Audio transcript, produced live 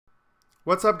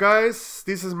What's up guys,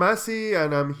 this is Masi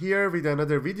and I'm here with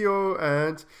another video,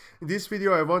 and in this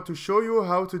video I want to show you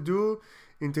how to do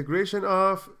integration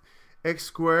of x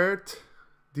squared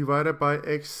divided by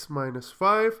x minus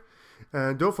 5.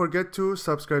 And don't forget to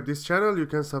subscribe this channel. You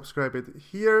can subscribe it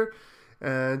here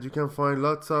and you can find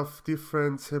lots of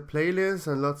different playlists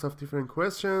and lots of different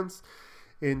questions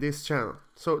in this channel.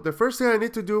 So the first thing I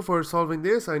need to do for solving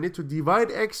this, I need to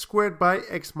divide x squared by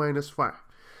x minus 5.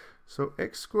 So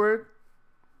x squared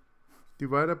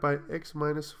divided by x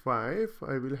minus 5,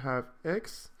 I will have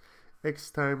x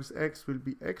times x will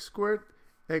be x squared,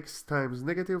 x times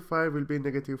negative 5 will be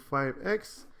negative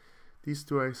 5x. These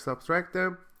two I subtract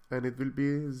them and it will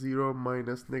be 0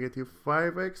 minus negative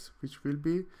 5x, which will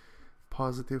be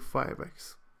positive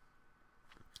 5x.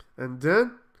 And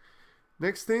then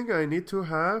next thing I need to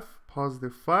have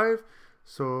positive 5,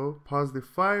 so positive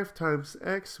 5 times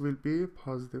x will be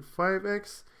positive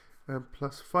 5x, and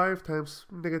plus 5 times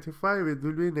negative 5, it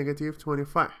will be negative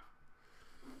 25.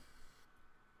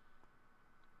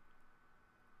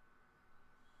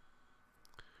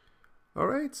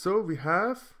 Alright, so we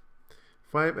have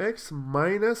 5x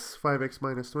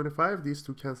minus 25, these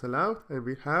two cancel out, and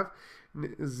we have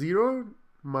 0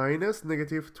 minus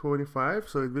negative 25,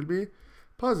 so it will be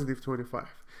positive 25.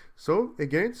 So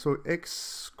again, so x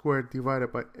squared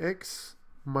divided by x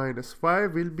minus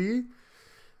 5 will be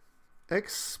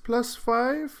x plus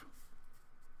 5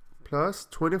 plus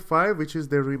 25, which is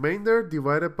the remainder,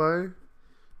 divided by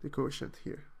the quotient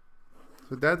here.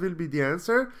 So that will be the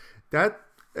answer. That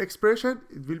expression,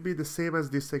 it will be the same as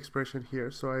this expression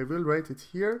here. So I will write it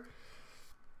here.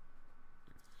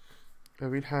 I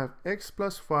will have x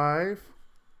plus 5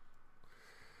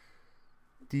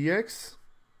 dx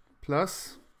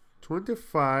plus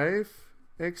 25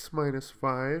 x minus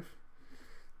 5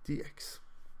 dx.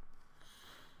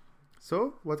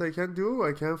 So what I can do,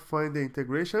 I can find the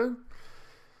integration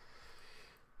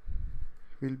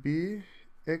will be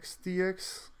x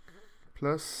dx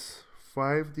plus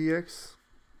 5 dx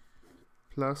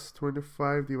plus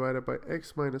 25 divided by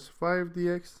x minus 5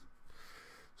 dx.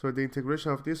 So the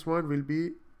integration of this one will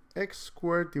be x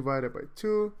squared divided by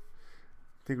 2.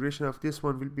 Integration of this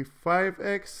one will be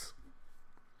 5x,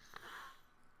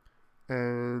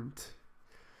 and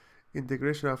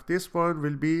integration of this one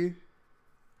will be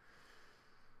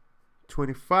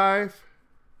 25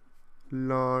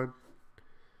 ln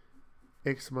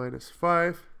x minus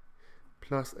 5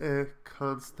 plus a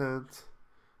constant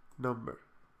number.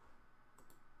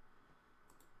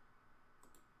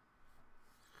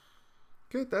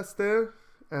 Okay, that's the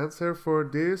answer for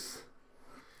this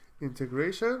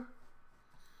integration.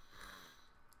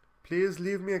 Please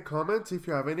leave me a comment if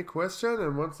you have any question,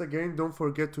 and once again, don't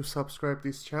forget to subscribe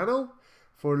this channel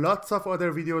for lots of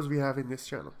other videos we have in this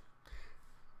channel.